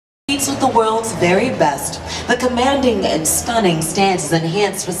competes with the world's very best. The commanding and stunning stance is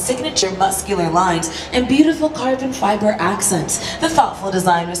enhanced with signature muscular lines and beautiful carbon fiber accents. The thoughtful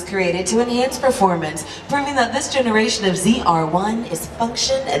design was created to enhance performance, proving that this generation of ZR1 is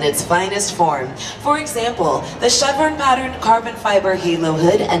function in its finest form. For example, the chevron patterned carbon fiber halo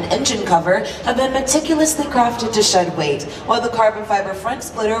hood and engine cover have been meticulously crafted to shed weight, while the carbon fiber front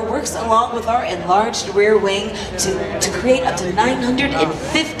splitter works along with our enlarged rear wing to create up to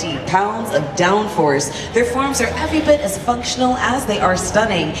 950 pounds of downforce. Their forms are every bit as functional as they are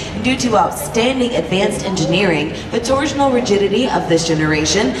stunning, and due to outstanding advanced engineering, the torsional rigidity of this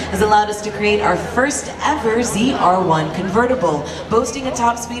generation has allowed us to create our first ever ZR1 convertible, boasting a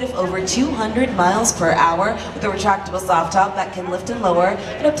top speed of over 200 miles per hour with a retractable soft top that can lift and lower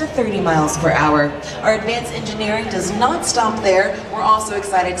at up to 30 miles per hour. Our advanced engineering does not stop there. We're also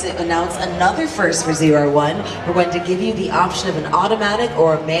excited to announce another first for ZR1. We're going to give you the option of an automatic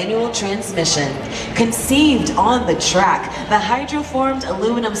or a manual transmission. Conceived on the track, the hydroformed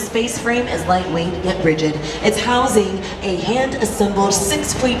aluminum space frame is lightweight yet rigid. It's housing a hand-assembled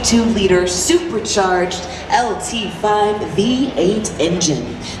 6.2-liter supercharged LT5 V8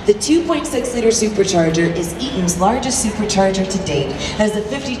 engine. The 2.6-liter supercharger is Eaton's largest supercharger to date. It has a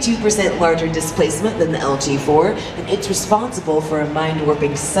 52% larger displacement than the LG4, and it's responsible for a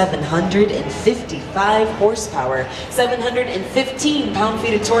mind-warping 755 horsepower, 715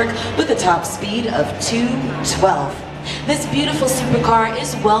 pound-feet of torque with a top speed of 212. This beautiful supercar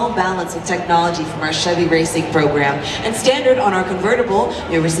is well balanced with technology from our Chevy racing program, and standard on our convertible,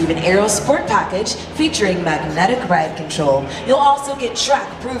 you'll receive an Aero Sport package featuring magnetic ride control. You'll also get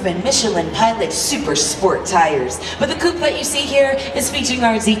track-proven Michelin Pilot Super Sport tires. But the coupe that you see here is featuring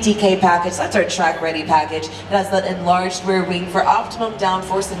our ZTK package. That's our track-ready package. It has that enlarged rear wing for optimum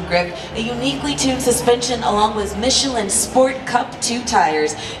downforce and grip, a uniquely tuned suspension along with Michelin Sport Cup 2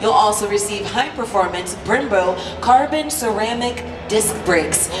 tires. You'll also receive high-performance Brembo carbon ceramic disc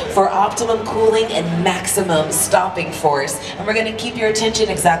brakes for optimum cooling and maximum stopping force. And we're going to keep your attention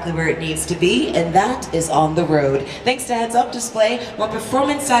exactly where it needs to be, and that is on the road. Thanks to heads-up display, our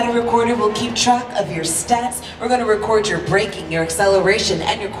performance data recorder will keep track of your stats. We're going to record your braking, your acceleration,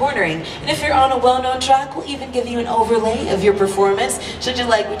 and your cornering. And if you're on a well-known track, we'll even give you an overlay of your performance. Should you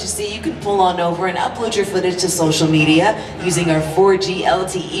like what you see, you can pull on over and upload your footage to social media using our 4G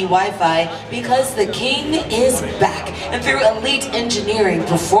LTE Wi-Fi, because the king is back. And through elite engineering,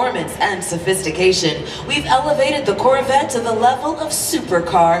 performance, and sophistication, we've elevated the Corvette to the level of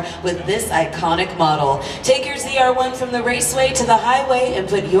supercar with this iconic model. Take your ZR1 from the raceway to the highway and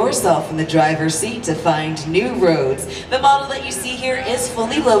put yourself in the driver's seat to find new roads. The model that you see here is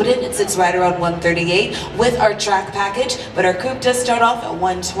fully loaded. It sits right around 138 with our track package, but our coupe does start off at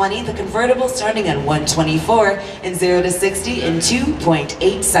 120, the convertible starting at 124, and 0 to 60 in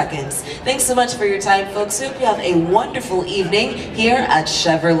 2.8 seconds. Thanks so much for your time, folks. Hope you have a wonderful evening here at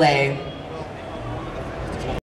Chevrolet.